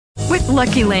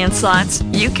Lucky Land Slots,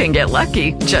 you can get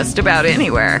lucky just about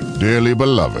anywhere. Dearly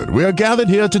beloved, we are gathered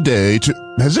here today to...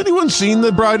 Has anyone seen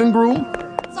the bride and groom?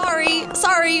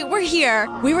 Sorry, we're here.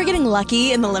 We were getting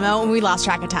lucky in the limo and we lost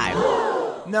track of time.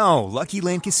 No, Lucky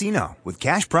Land Casino, with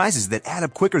cash prizes that add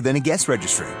up quicker than a guest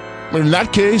registry. In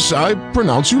that case, I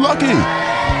pronounce you lucky.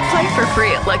 Play for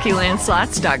free at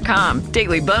LuckyLandSlots.com.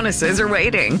 Daily bonuses are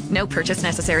waiting. No purchase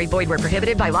necessary. Void where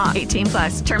prohibited by law. 18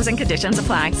 plus. Terms and conditions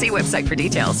apply. See website for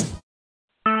details.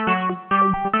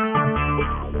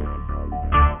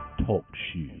 Talk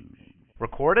shoes.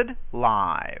 Recorded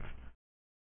live.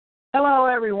 Hello,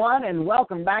 everyone, and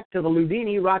welcome back to the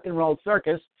Ludini Rock and Roll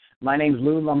Circus. My name's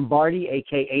Lou Lombardi,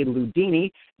 a.k.a.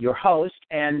 Ludini, your host,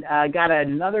 and I got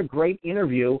another great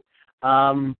interview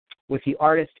with the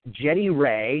artist Jetty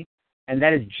Rae, and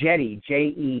that is Jetty,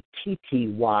 Jetty,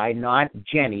 not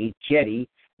Jenny, Jetty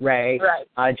Rae. Right.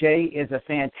 Jetty is a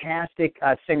fantastic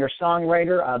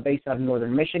singer-songwriter based out of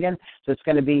Northern Michigan, so it's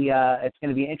going to be an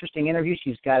interesting interview.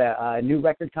 She's got a new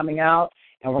record coming out,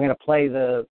 and we're going to play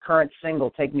the current single,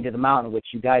 Take Me to the Mountain, which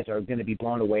you guys are going to be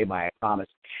blown away by, I promise.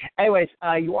 Anyways,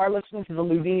 you are listening to the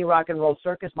Ludini Rock and Roll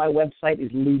Circus. My website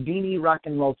is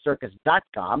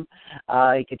ludinirockandrollcircus.com.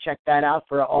 You can check that out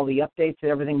for all the updates and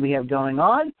everything we have going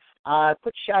on.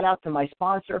 Quick shout-out to my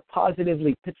sponsor,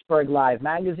 Positively Pittsburgh Live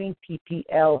Magazine,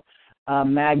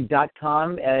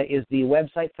 pplmag.com is the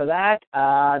website for that.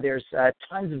 There's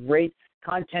tons of great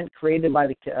content created by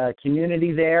the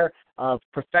community there of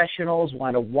professionals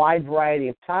on a wide variety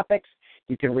of topics.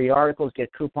 You can read articles,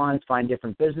 get coupons, find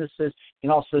different businesses. You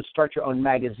can also start your own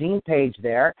magazine page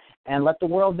there and let the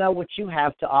world know what you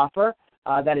have to offer.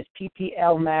 That is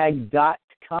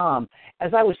pplmag.com.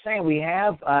 As I was saying, we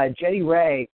have Jetty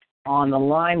Rae on the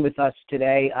line with us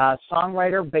today,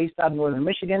 songwriter based out of Northern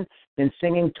Michigan, been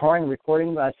singing, touring,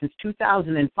 recording since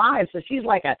 2005. So she's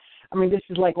like this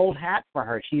is like old hat for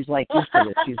her. She's like used to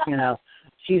this.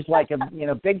 She's like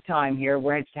big time here.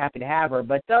 We're just happy to have her.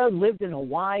 But lived in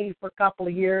Hawaii for a couple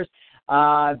of years,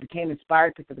 became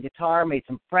inspired, picked up the guitar, made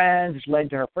some friends, which led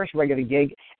to her first regular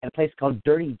gig at a place called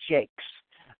Dirty Jake's.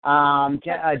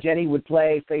 Jetty would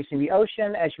play Facing the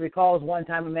Ocean. As she recalls, one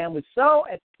time a man was so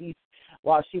at peace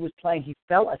while she was playing, he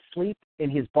fell asleep in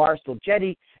his bar stool.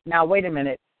 Jetty, now wait a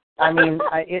minute. I mean,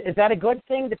 is that a good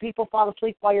thing that people fall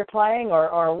asleep while you're playing,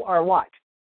 or what?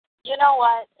 You know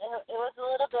what? It was a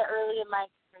little bit early in my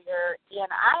career,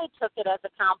 and I took it as a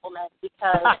compliment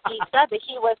because he said that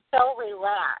he was so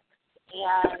relaxed,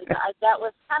 and that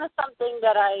was kind of something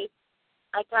that I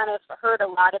kind of heard a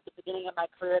lot at the beginning of my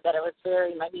career, that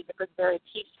my music was very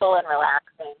peaceful and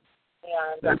relaxing,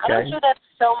 and okay. I don't do that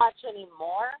so much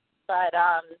anymore, but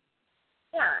I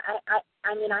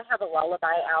have a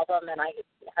lullaby album, and I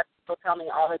have people tell me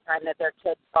all the time that their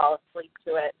kids fall asleep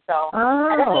to it. So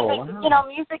I think,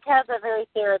 music has a very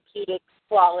therapeutic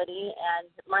quality, and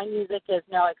my music is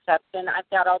no exception. I've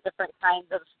got all different kinds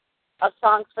of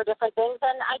songs for different things,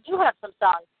 and I do have some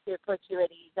songs to put you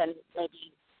at ease and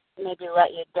maybe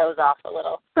let you doze off a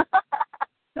little.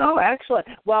 Oh, excellent.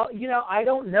 Well, I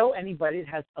don't know anybody that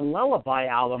has a lullaby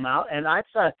album out, and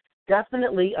that's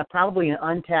definitely probably an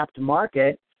untapped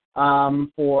market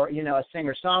for a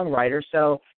singer-songwriter.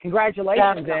 So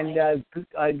congratulations, definitely.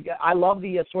 And I love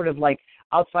the sort of like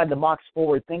outside the box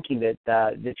forward thinking that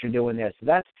you're doing there. So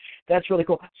that's really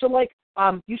cool. So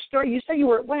you said you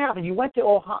were, what happened? You went to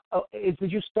Ohio.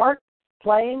 Did you start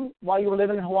playing while you were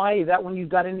living in Hawaii? Is that when you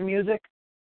got into music?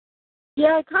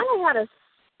 Yeah, I kind of had a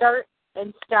start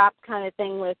and stop kind of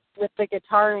thing with the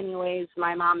guitar. Anyways,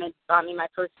 my mom had bought me my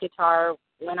first guitar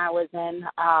when I was in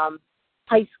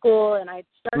high school, and I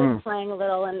started playing a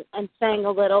little and sang a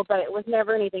little, but it was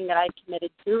never anything that I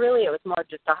committed to, really. It was more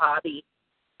just a hobby.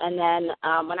 And then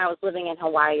when I was living in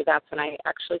Hawaii, that's when I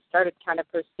actually started kind of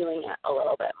pursuing it a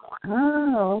little bit more.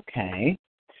 Oh, okay.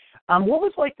 What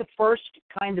was like the first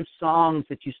kind of songs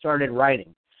that you started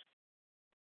writing?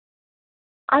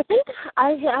 I think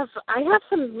I have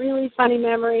some really funny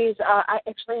memories. I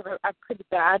actually have a pretty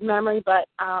bad memory, but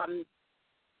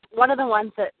one of the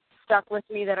ones that stuck with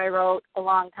me that I wrote a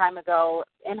long time ago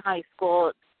in high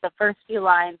school, the first few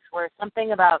lines were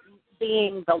something about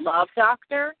being the love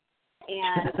doctor,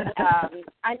 and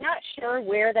I'm not sure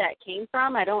where that came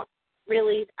from. I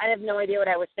have no idea what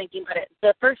I was thinking, but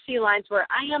the first few lines were,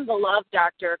 "I am the love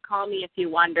doctor, call me if you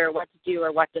wonder what to do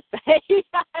or what to say."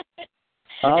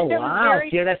 Oh, wow.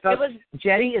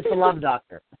 Jetty is the love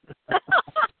doctor.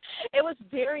 It was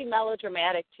very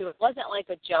melodramatic, too. It wasn't like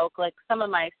a joke. Like some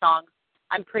of my songs,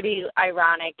 I'm pretty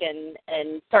ironic and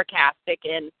sarcastic,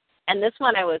 and this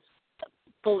one I was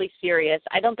fully serious.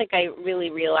 I don't think I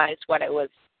really realized what I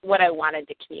wanted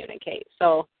to communicate.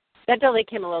 So that definitely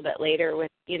came a little bit later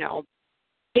with,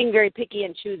 being very picky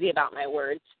and choosy about my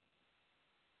words.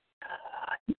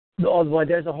 Oh, boy,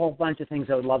 there's a whole bunch of things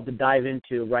I would love to dive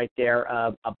into right there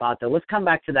about that. Let's come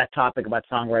back to that topic about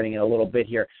songwriting in a little bit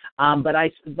here. But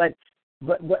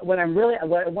what I'm really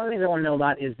one of the things I want to know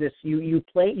about is this: you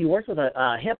worked with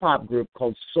a hip hop group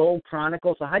called Soul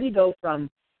Chronicle. So how do you go from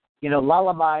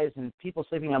lullabies and people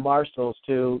sleeping on bar stools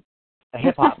to a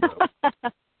hip hop group?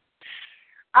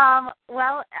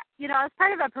 Well, I was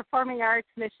part of a performing arts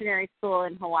missionary school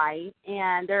in Hawaii,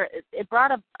 and it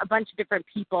brought a bunch of different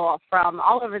people from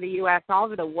all over the U.S., all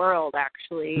over the world,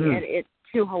 actually,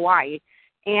 to Hawaii.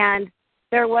 And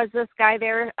there was this guy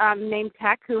there named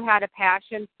Tech who had a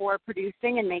passion for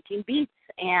producing and making beats,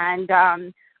 and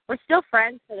we're still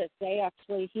friends to this day,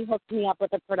 actually. He hooked me up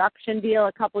with a production deal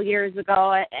a couple years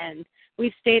ago, and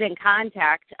we've stayed in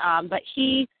contact. But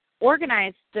he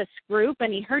organized this group,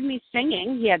 and he heard me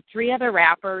singing. He had 3 other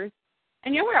rappers,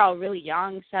 and we're all really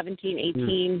young, 17,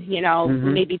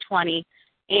 18, maybe 20.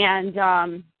 And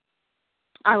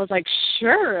I was like,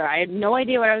 sure. I had no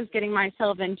idea what I was getting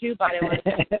myself into, but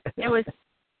it was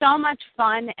so much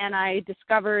fun, and I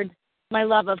discovered my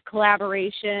love of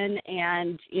collaboration.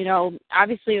 And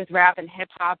obviously with rap and hip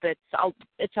hop,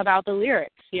 it's about the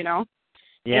lyrics,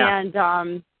 Yeah. And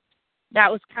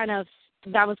that was kind of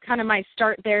my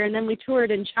start there. And then we toured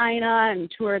in China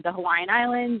and toured the Hawaiian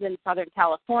Islands and Southern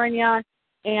California.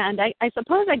 And I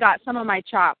suppose I got some of my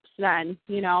chops then,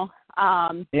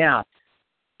 Yeah.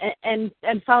 And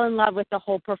fell in love with the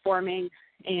whole performing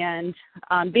and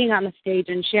being on the stage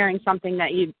and sharing something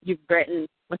that you've written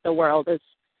with the world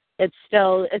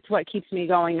it's what keeps me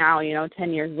going now,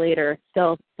 10 years later.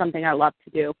 Still something I love to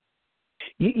do.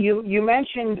 You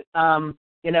mentioned,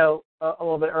 a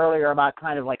little bit earlier about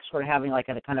kind of like sort of having like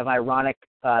a kind of ironic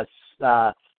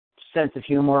sense of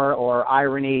humor or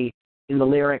irony in the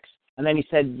lyrics. And then you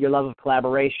said your love of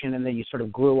collaboration, and then you sort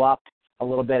of grew up a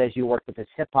little bit as you worked with this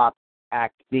hip-hop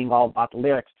act being all about the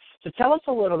lyrics. So tell us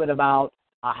a little bit about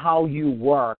how you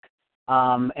work,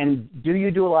 and do you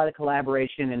do a lot of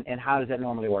collaboration, and how does that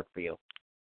normally work for you?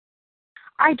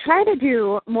 I try to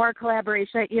do more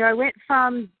collaboration. I went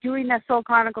from doing the Soul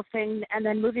Chronicle thing and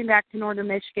then moving back to Northern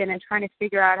Michigan and trying to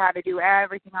figure out how to do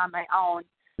everything on my own.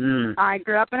 I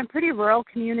grew up in a pretty rural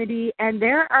community, and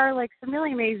there are like some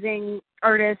really amazing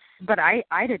artists, but I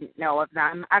didn't know of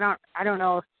them. I don't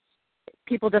know if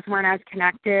people just weren't as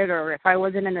connected or if I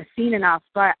wasn't in the scene enough,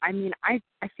 but I mean, I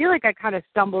feel like I kind of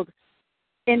stumbled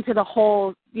into the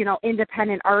whole,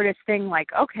 independent artist thing. Like,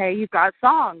 okay, you've got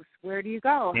songs. Where do you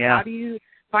go? Yeah. How do you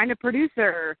find a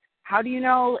producer? How do you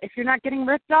know if you're not getting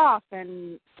ripped off?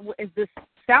 And is this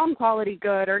sound quality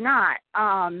good or not?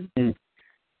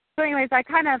 So anyways, I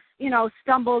kind of,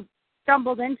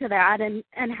 stumbled into that and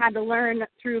had to learn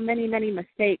through many, many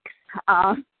mistakes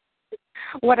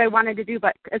what I wanted to do.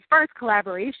 But as far as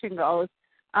collaboration goes,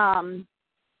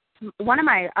 one of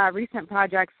my recent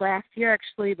projects last year,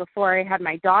 actually, right before I had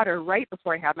my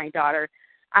daughter,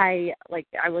 I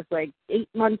was like 8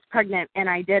 months pregnant, and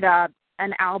I did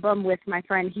an album with my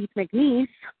friend Heath McNeese.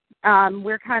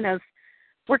 We're kind of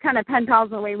pen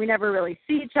pals in a way. We never really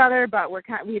see each other, but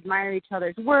we admire each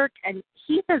other's work. And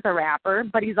Heath is a rapper,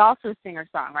 but he's also a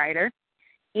singer-songwriter.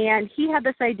 And he had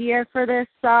this idea for this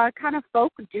kind of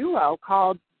folk duo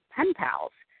called Pen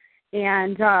Pals.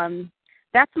 And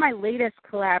that's my latest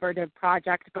collaborative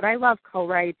project. But I love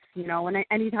co-writes,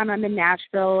 anytime I'm in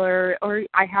Nashville or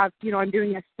I have, I'm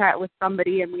doing a set with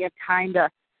somebody and we have time to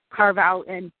carve out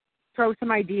and throw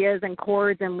some ideas and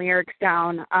chords and lyrics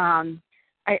down.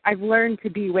 I've learned to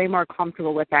be way more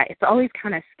comfortable with that. It's always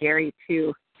kind of scary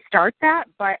to start that,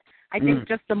 but I think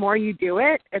just the more you do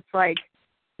it, it's like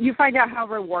you find out how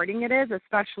rewarding it is,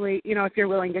 especially, if you're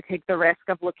willing to take the risk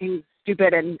of looking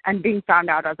stupid and being found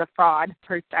out as a fraud,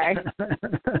 per se.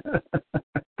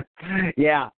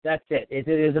 Yeah, that's it. It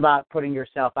is about putting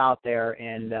yourself out there,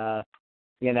 and,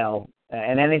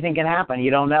 and anything can happen. You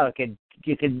don't know. It could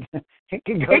go. It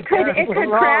could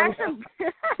crash.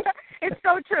 It's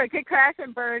so true. It could crash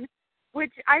and burn,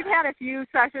 which I've had a few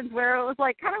sessions where it was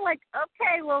kind of like,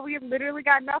 okay, well, we have literally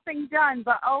got nothing done,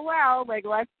 but oh well,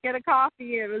 let's get a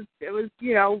coffee. It was,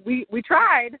 we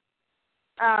tried.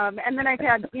 And then I've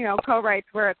had, co-writes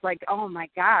where it's like, oh my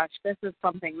gosh, this is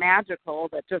something magical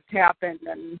that just happened,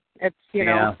 and it's,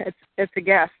 it's a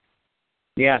gift.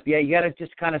 Yeah, you got to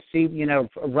just kind of see,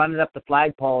 run it up the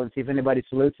flagpole and see if anybody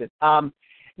salutes it.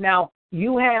 Now,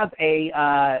 you have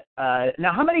now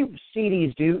how many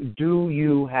CDs do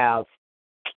you have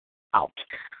out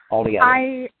altogether?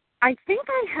 I think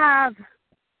I have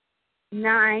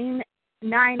nine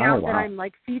out that I'm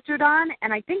featured on,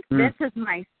 and I think this is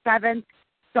my 7th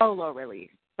solo release.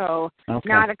 So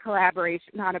not a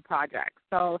collaboration, not a project.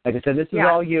 So like I said, this is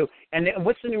all you. And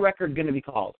what's the new record going to be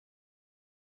called?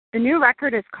 The new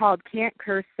record is called Can't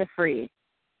Curse the Free.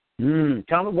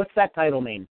 Tell me, what's that title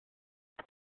mean?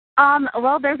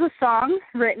 Well, there's a song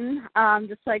written,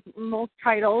 just like most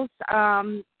titles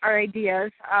are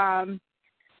ideas.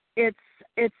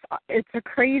 It's a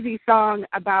crazy song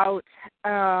about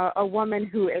a woman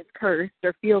who is cursed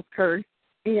or feels cursed,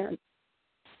 and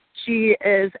she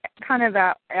is kind of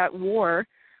at war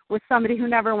with somebody who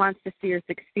never wants to see her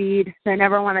succeed. They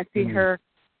never want to see her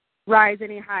rise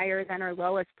any higher than her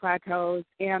lowest plateaus.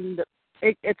 And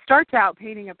it starts out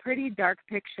painting a pretty dark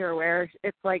picture where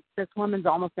it's like this woman's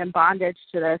almost in bondage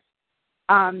to this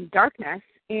darkness.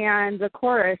 And the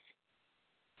chorus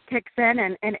kicks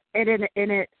in, and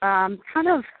it kind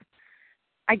of,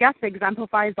 I guess,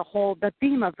 exemplifies the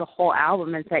theme of the whole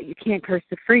album is that you can't curse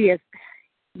the free. Is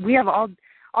we have all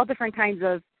different kinds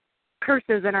of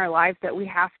curses in our lives that we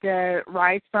have to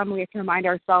rise from. We have to remind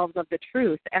ourselves of the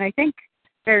truth. And I think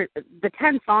the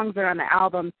 10 songs that are on the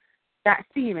album, that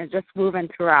theme is just woven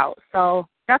throughout. So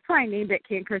that's why I named it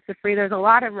Can't Curse the Free. There's a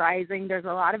lot of rising. There's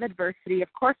a lot of adversity.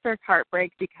 Of course, there's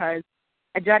heartbreak because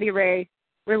a Jetty Rae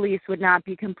release would not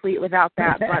be complete without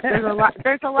that. But there's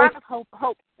a lot of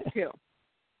hope too.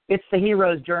 It's the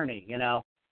hero's journey, you know.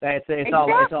 It's exactly.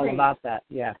 all about that.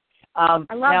 Yeah. I love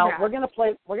now that. we're gonna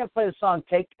play the song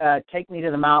Take Me to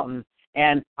the Mountain,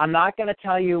 and I'm not gonna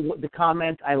tell you the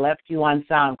comment I left you on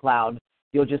SoundCloud.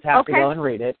 You'll just have to go and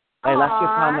read it. I left you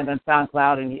a comment on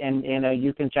SoundCloud, and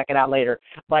you can check it out later.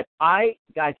 But I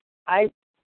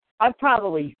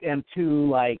probably am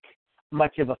too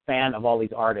much of a fan of all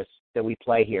these artists that we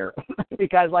play here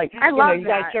because you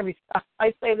guys hear me.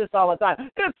 I say this all the time.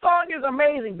 This song is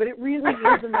amazing, but it really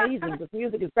is amazing. This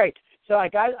music is great. So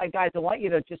guys, I want you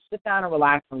to just sit down and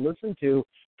relax and listen to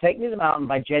 "Take Me to the Mountain"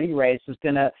 by Jetty Rae.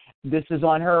 This is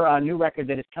on her new record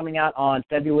that is coming out on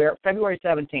February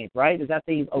 17th. Right? Is that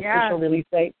the official release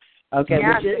date? Okay,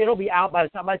 yes. It'll be out by the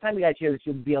time you guys hear this,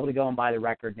 you'll be able to go and buy the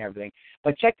record and everything.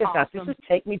 But check this out. This is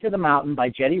 "Take Me to the Mountain" by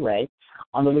Jetty Rae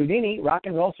on the Ludini Rock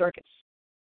and Roll Circus.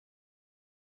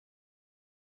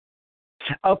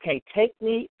 Okay, Take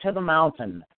Me to the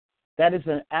Mountain. That is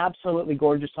an absolutely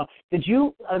gorgeous song.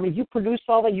 You produced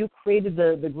all that? You created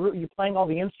the group? You playing all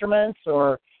the instruments,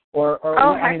 or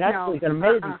that's an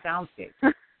amazing soundscape.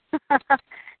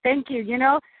 Thank you. You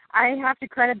know, I have to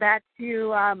credit that to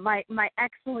my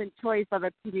excellent choice of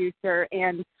a producer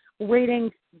and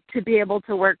waiting to be able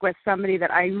to work with somebody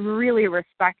that I really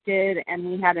respected, and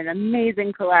we had an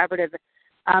amazing collaborative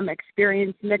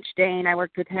experience. Mitch Dane, I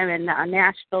worked with him in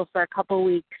Nashville for a couple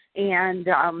weeks, and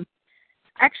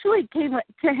actually came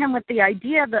to him with the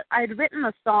idea that I'd written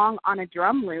a song on a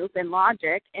drum loop in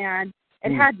Logic, and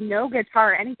it had no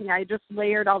guitar or anything. I just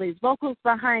layered all these vocals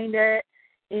behind it,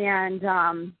 and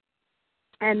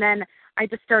then I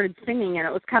just started singing, and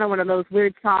it was kind of one of those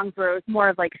weird songs where it was more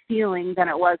of like feeling than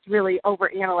it was really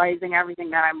overanalyzing everything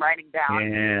that I'm writing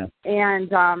down. Yeah.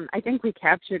 And I think we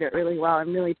captured it really well.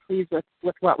 I'm really pleased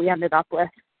with what we ended up with.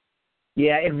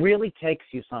 Yeah, it really takes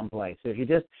you someplace. If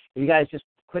you guys just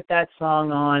put that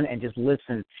song on and just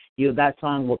listen, that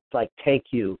song will take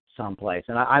you someplace.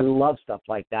 And I love stuff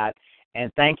like that.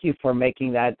 And thank you for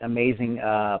making that amazing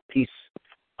piece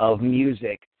of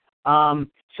music.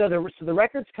 So the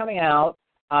record's coming out.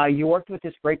 You worked with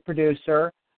this great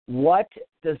producer. What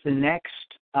does the next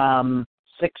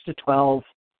 6 to 12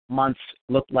 months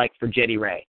look like for Jetty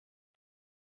Rae?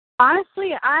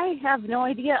 Honestly, I have no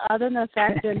idea other than the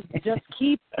fact that just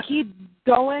keep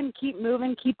going, keep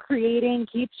moving, keep creating,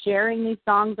 keep sharing these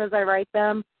songs as I write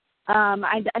them.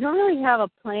 I don't really have a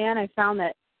plan. I found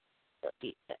that,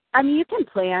 you can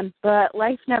plan, but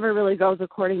life never really goes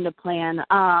according to plan.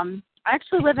 I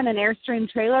actually live in an Airstream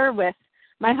trailer with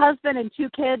my husband and 2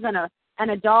 kids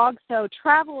and a dog, so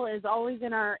travel is always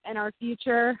in our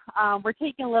future. We're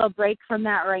taking a little break from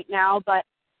that right now, but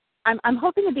I'm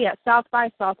hoping to be at South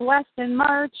by Southwest in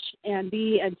March and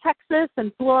be in Texas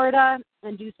and Florida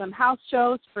and do some house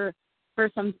shows for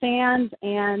some fans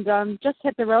and just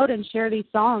hit the road and share these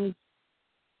songs.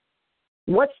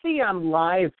 What's the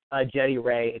live Jetty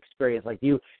Rae experience like?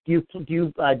 Do you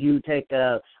take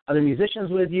other musicians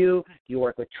with you? Do you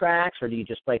work with tracks, or do you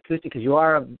just play acoustic? Because you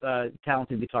are a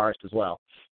talented guitarist as well.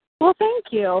 Well, thank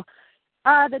you.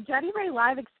 The Jetty Rae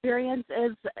live experience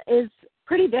is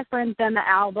pretty different than the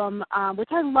album, which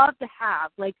I love to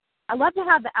have. I love to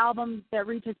have the album that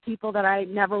reaches people that I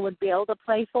never would be able to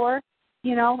play for,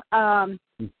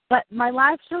 But my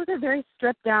live shows are very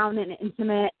stripped down and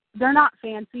intimate. They're not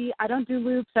fancy. I don't do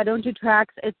loops. I don't do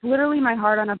tracks. It's literally my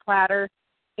heart on a platter.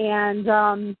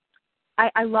 And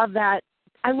I love that.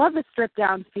 I love the stripped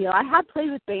down feel. I have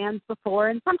played with bands before,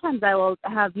 and sometimes I will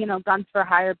have, Guns for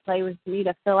Hire play with me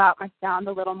to fill out my sound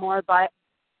a little more, but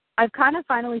I've kind of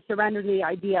finally surrendered to the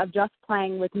idea of just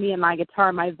playing with me and my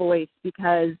guitar, my voice,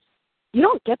 because you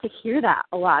don't get to hear that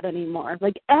a lot anymore.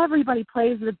 Like, everybody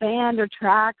plays the band or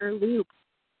track or loop,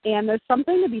 and there's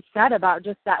something to be said about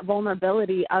just that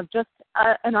vulnerability of just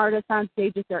an artist on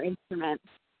stage with their instrument.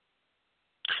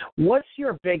 What's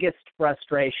your biggest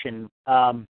frustration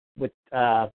with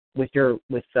the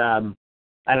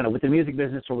music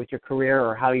business, or with your career,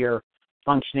 or how you're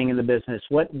functioning in the business?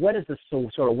 What is the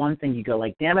sort of one thing you go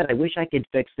like, damn it, I wish I could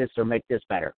fix this or make this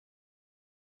better?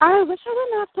 I wish I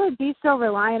didn't have to be so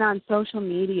reliant on social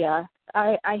media.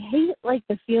 I hate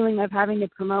the feeling of having to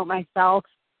promote myself.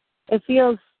 It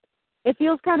feels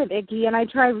kind of icky, and I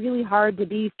try really hard to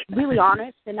be really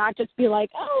honest and not just be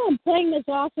like, oh, I'm playing this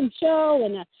awesome show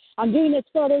and I'm doing this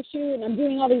photo shoot and I'm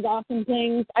doing all these awesome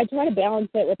things. I try to balance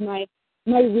it with my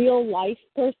real life,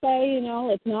 per se.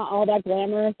 It's not all that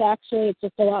glamorous, actually. It's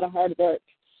just a lot of hard work.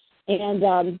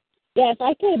 And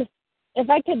if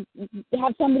I could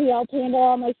have somebody else handle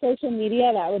all my social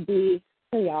media, that would be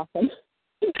pretty awesome.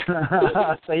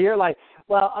 So you're like,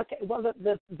 well, okay. Well,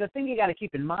 the thing you got to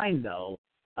keep in mind, though,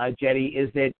 Jetty,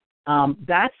 is that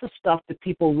that's the stuff that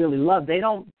people really love. They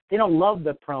don't love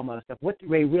the promo stuff. What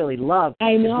they really love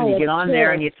is when you get on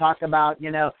there and you talk about,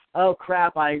 oh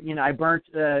crap, I burnt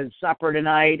supper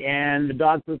tonight and the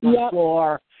dog pooped on the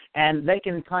floor, and they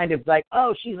can kind of like,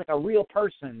 oh, she's like a real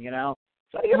person,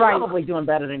 So you're probably doing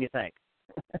better than you think.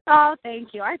 Oh,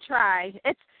 thank you. I try.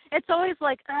 It's always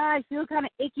like, I feel kind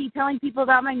of icky telling people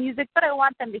about my music, but I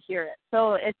want them to hear it.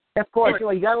 So it's of course.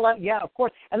 Well, you gotta of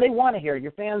course, and they want to hear it.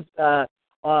 Your fans are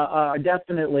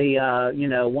definitely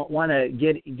want to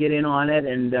get in on it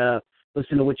and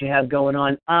listen to what you have going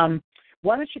on.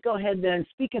 Why don't you go ahead then?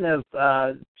 Speaking of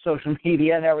social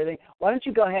media and everything, why don't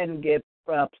you go ahead and get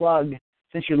plug,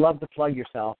 since you love to plug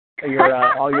yourself,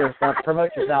 all your stuff,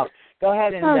 promote yourself. Go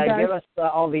ahead and give us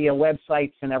all the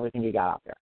websites and everything you got out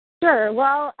there. Sure.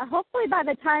 Well, hopefully by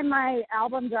the time my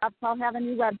album drops, I'll have a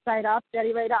new website up,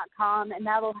 JettyRae.com, and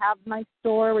that will have my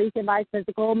store where you can buy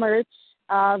physical merch,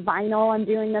 vinyl I'm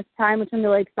doing this time, which I'm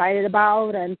really excited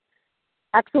about, and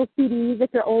actual CDs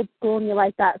if you're old school and you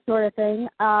like that sort of thing.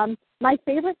 My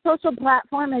favorite social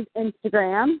platform is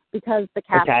Instagram because the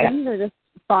captions are just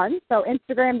fun. So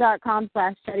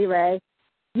Instagram.com/Jetty Rae.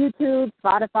 YouTube,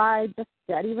 Spotify, just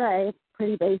Jetty Rae. It's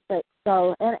pretty basic.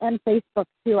 So and Facebook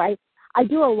too. I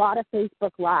do a lot of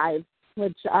Facebook Lives,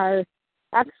 which are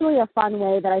actually a fun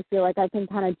way that I feel like I can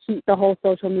kind of cheat the whole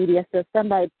social media system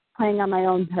by playing on my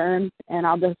own terms, and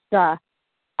I'll just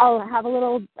I'll have a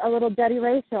little Jetty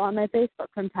Rae show on my Facebook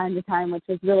from time to time, which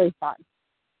is really fun.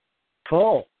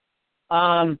 Cool.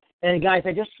 And guys,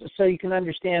 I just so you can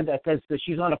understand that, because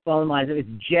she's on a phone line, it's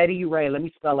Jetty Rae. Let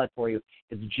me spell that for you.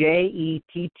 It's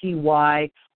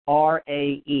JETTYRAE,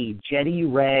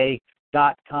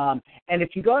 JettyRae.com. And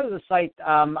if you go to the site,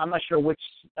 I'm not sure what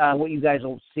you guys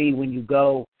will see when you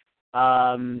go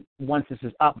once this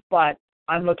is up, but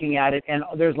I'm looking at it, and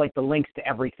there's like the links to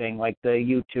everything, like the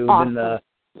YouTube and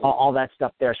all that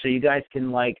stuff there, so you guys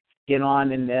can get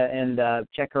on and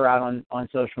check her out on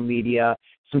social media.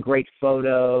 Some great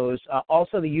photos.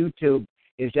 Also, the YouTube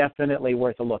is definitely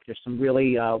worth a look. There's some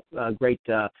really great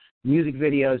music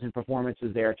videos and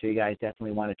performances there, so you guys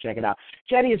definitely want to check it out.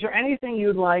 Jetty, is there anything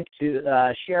you'd like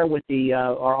to share with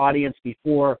our audience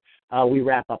before we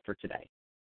wrap up for today?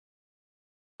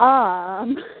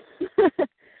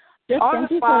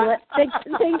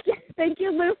 Thank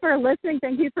you, Lou, for listening.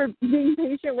 Thank you for being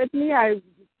patient with me. I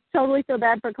totally feel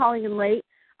bad for calling in late.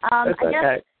 I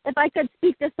guess if I could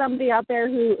speak to somebody out there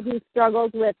who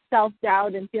struggles with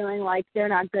self-doubt and feeling like they're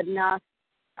not good enough,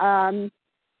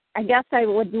 I guess I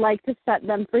would like to set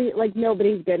them free. Like,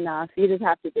 nobody's good enough. You just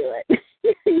have to do it.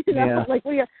 Like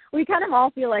we kind of all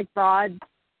feel like frauds,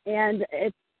 and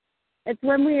it's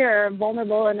when we are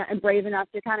vulnerable and brave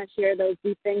enough to kind of share those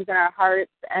deep things in our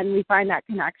hearts, and we find that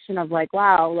connection of like,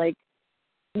 wow, like,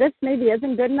 this maybe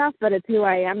isn't good enough, but it's who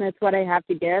I am. It's what I have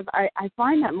to give. I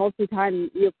find that most of the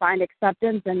time you find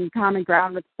acceptance and common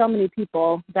ground with so many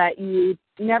people that you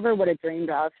never would have dreamed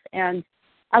of. And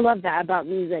I love that about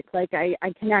music. Like, I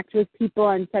connect with people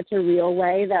in such a real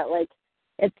way that, like,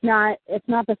 it's not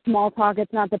the small talk.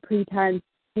 It's not the pretense,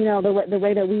 the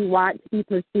way that we want to be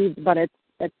perceived, but it's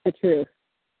the truth.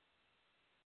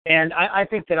 And I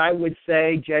think that I would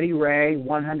say Jetty Rae,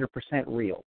 100%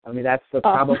 real. I mean, that's that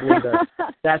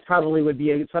probably would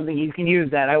be something you can use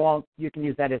that. You can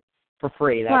use that for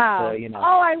free. That's, wow. I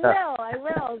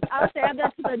will. I'll add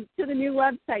that to the new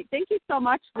website. Thank you so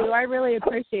much, Lou. I really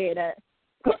appreciate it.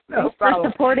 No Thanks problem.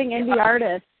 for supporting indie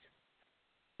artists.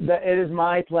 It is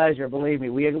my pleasure. Believe me,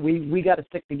 we got to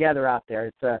stick together out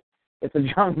there. It's a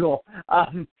jungle.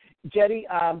 Jetty,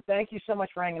 thank you so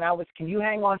much for hanging out with us. Can you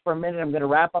hang on for a minute? I'm going to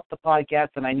wrap up the podcast,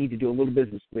 and I need to do a little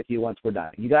business with you once we're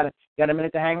done. You got a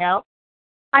minute to hang out?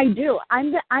 I do.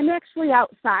 I'm actually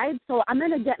outside, so I'm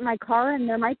going to get in my car, and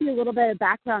there might be a little bit of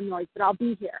background noise, but I'll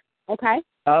be here. Okay?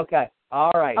 Okay.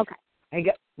 All right. Okay. Hey,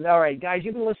 all right, guys,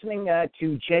 you've been listening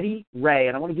to Jetty Rae,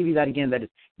 and I want to give you that again. That is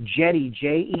Jetty,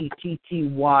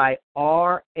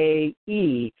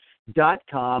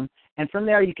 JETTYRAE.com. And from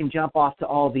there, you can jump off to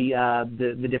all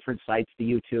the different sites, the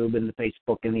YouTube and the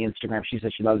Facebook and the Instagram. She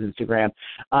says she loves Instagram.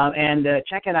 And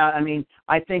check it out. I mean,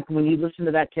 I think when you listen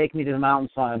to that Take Me to the Mountain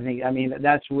song, I mean,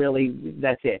 that's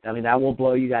it. I mean, that will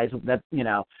blow you guys. That,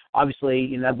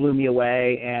 obviously, that blew me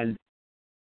away. And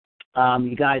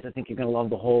you guys, I think you're going to love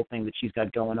the whole thing that she's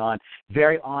got going on.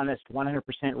 Very honest, 100%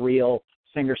 real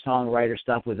singer-songwriter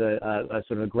stuff with a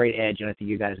sort of a great edge, and I think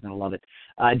you guys are going to love it.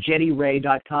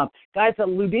 JettyRae.com. Guys, the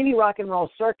Ludini Rock and Roll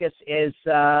Circus is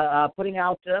putting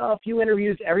out a few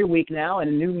interviews every week now and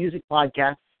a new music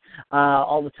podcast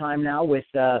all the time now with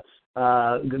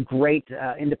great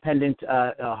independent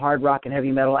hard rock and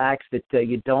heavy metal acts that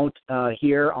you don't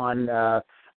hear on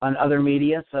other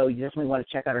media, so you definitely want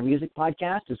to check out our music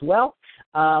podcast as well.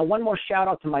 One more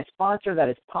shout-out to my sponsor, that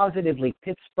is Positively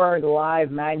Pittsburgh Live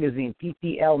Magazine,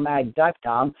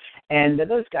 pplmag.com, and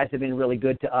those guys have been really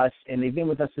good to us, and they've been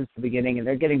with us since the beginning, and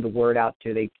they're getting the word out,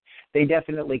 too. They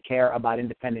definitely care about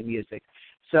independent music,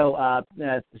 so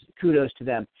kudos to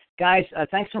them. Guys,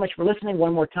 thanks so much for listening.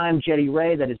 One more time, Jetty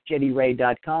Rae, that is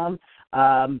jettyrae.com.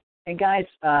 And guys,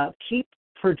 keep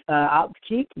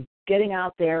getting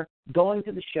out there, going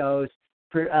to the shows,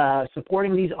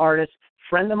 supporting these artists,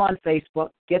 friend them on Facebook,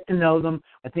 get to know them.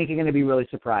 I think you're going to be really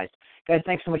surprised. Guys,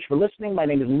 thanks so much for listening. My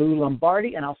name is Lou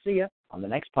Lombardi, and I'll see you on the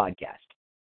next podcast.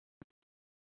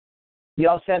 You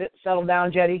all settled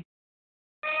down, Jetty?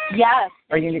 Yes.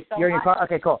 You're in your car?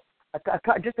 Okay, cool.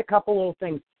 Just a couple little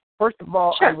things. First of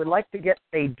all, sure. I would like to get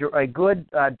a good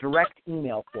direct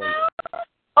email for you.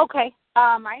 Okay.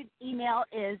 My email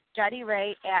is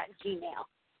jettyrae@gmail.com.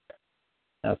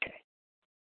 Okay.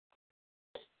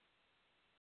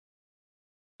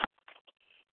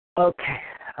 Okay.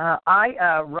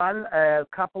 I run a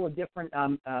couple of different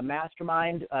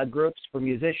mastermind groups for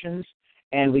musicians,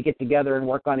 and we get together and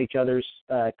work on each other's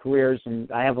careers.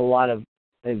 And I have a lot of,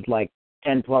 like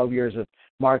 10, 12 years of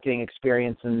marketing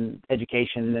experience and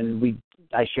education, and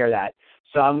I share that.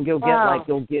 So at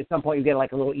some point you'll get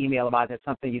like a little email about it. It's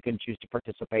something you can choose to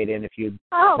participate in if you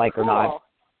like cool. or not.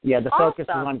 Yeah, the focus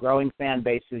is on growing fan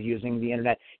bases using the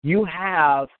internet. You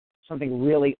have something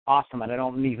really awesome, and I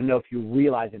don't even know if you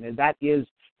realize it, and that is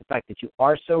the fact that you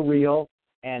are so real.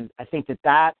 And I think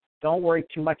that don't worry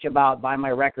too much about buying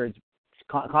my records.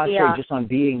 Concentrate just on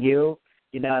being you,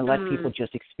 and let people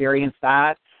just experience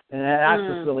that. And that's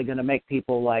what's really going to make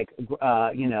people want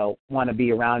to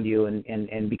be around you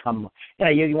and become,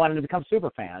 you want them to become super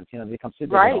fans, become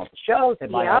super fans of the shows, they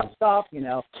buy all the stuff,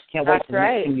 can't wait for the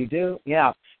next thing you do.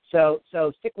 Yeah. So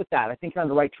stick with that. I think you're on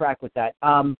the right track with that.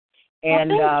 Thank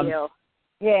you.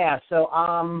 Yeah. So,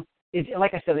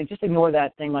 like I said, just ignore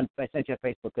that thing I sent you on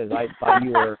Facebook because I thought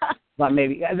you were, but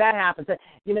maybe that happens.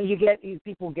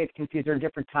 People get confused. They're in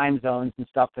different time zones and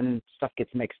stuff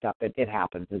gets mixed up. It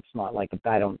happens. It's not like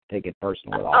I don't take it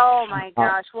personal at all. Oh my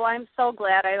gosh! Well, I'm so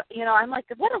glad. I'm like,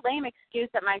 what a lame excuse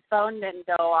that my phone didn't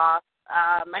go off.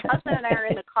 My husband and I are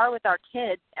in the car with our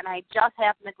kids, and I just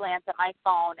happened to glance at my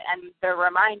phone, and the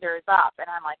reminder is up, and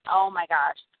I'm like, oh my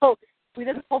gosh! So we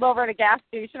just pulled over at a gas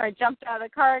station. I jumped out of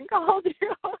the car and called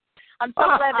you. I'm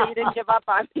so glad that you didn't give up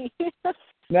on me.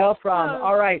 No problem.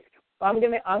 All right, I'm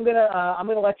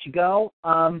gonna let you go.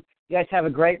 You guys have a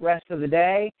great rest of the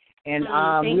day, and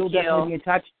we'll definitely be in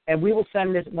touch. And we will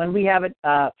send this when we have it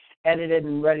edited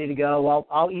and ready to go.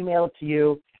 I'll email it to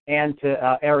you and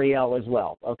to Ariel as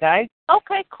well. Okay.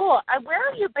 Okay, cool. Where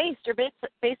are you based? You're based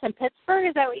in Pittsburgh.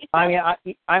 Is that what you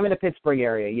said? I'm in the Pittsburgh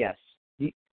area. Yes.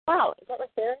 Wow, is that what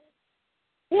there is?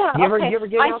 Yeah, You ever get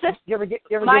out this way?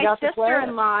 My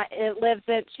sister-in-law lives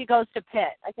in. She goes to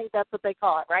Pitt. I think that's what they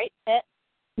call it, right? Pitt.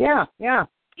 Yeah.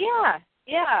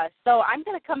 So I'm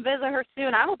gonna come visit her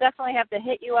soon. I will definitely have to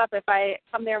hit you up if I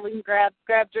come there. We can grab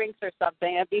drinks or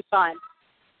something. It'd be fun.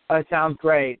 That sounds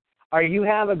great. All right, you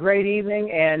have a great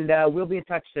evening, and we'll be in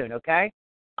touch soon. Okay.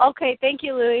 Okay. Thank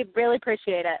you, Louie. Really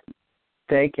appreciate it.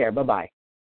 Take care. Bye-bye.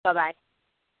 Bye-bye.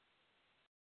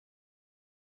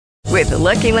 With the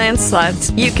Lucky Land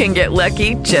Slots, you can get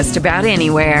lucky just about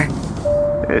anywhere.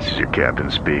 This is your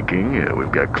captain speaking.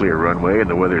 We've got clear runway and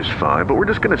the weather's fine, but we're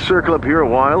just going to circle up here a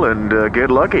while and get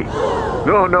lucky.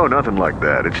 No, nothing like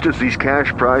that. It's just these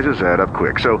cash prizes add up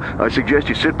quick. So I suggest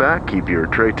you sit back, keep your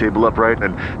tray table upright,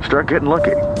 and start getting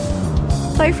lucky.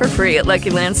 Play for free at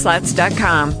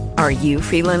LuckyLandSlots.com. Are you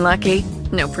feeling lucky?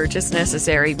 No purchase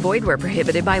necessary. Void where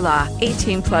prohibited by law.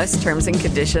 18+ terms and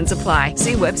conditions apply.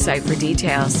 See website for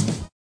details.